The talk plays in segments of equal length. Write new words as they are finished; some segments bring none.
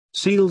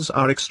Seals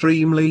are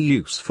extremely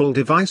useful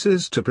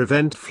devices to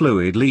prevent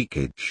fluid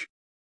leakage.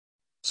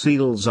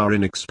 Seals are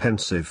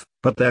inexpensive,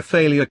 but their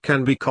failure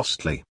can be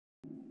costly.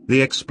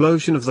 The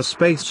explosion of the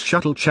Space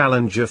Shuttle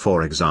Challenger,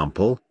 for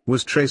example,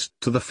 was traced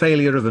to the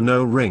failure of an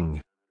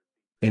O-ring.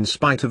 In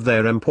spite of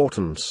their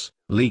importance,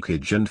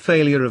 leakage and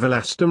failure of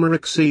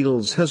elastomeric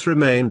seals has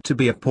remained to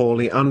be a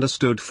poorly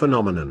understood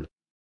phenomenon.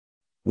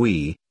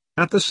 We,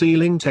 at the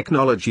Sealing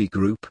Technology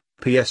Group,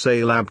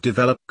 PSA Lab,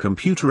 develop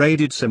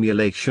computer-aided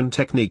simulation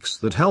techniques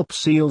that help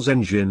seals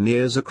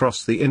engineers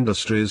across the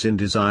industries in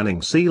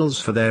designing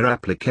seals for their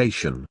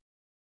application.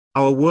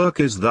 Our work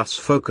is thus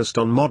focused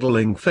on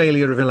modeling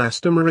failure of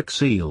elastomeric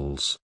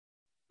seals.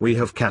 We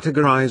have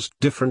categorized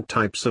different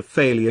types of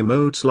failure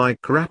modes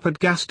like rapid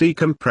gas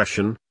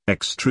decompression,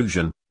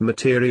 extrusion,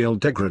 material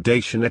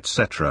degradation,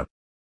 etc.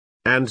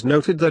 And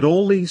noted that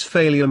all these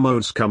failure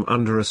modes come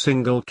under a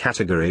single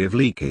category of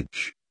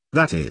leakage,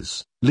 that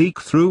is,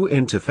 leak-through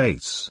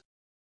interface.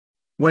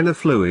 When a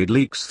fluid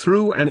leaks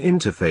through an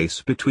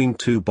interface between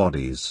two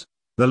bodies,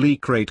 the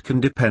leak rate can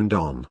depend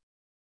on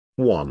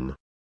 1.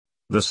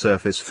 The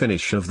surface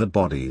finish of the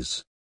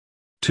bodies.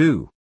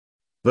 2.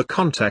 The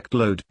contact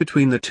load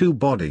between the two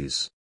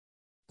bodies.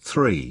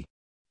 3.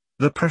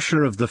 The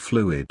pressure of the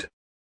fluid.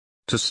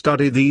 To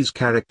study these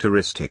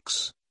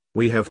characteristics,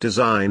 we have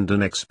designed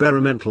an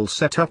experimental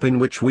setup in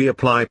which we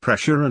apply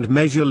pressure and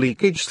measure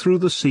leakage through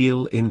the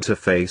seal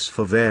interface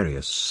for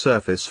various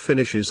surface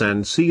finishes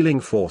and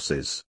sealing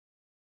forces.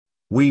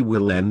 We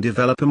will then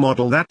develop a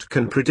model that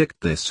can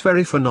predict this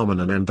very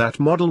phenomenon, and that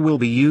model will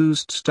be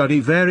used to study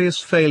various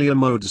failure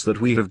modes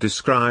that we have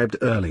described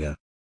earlier.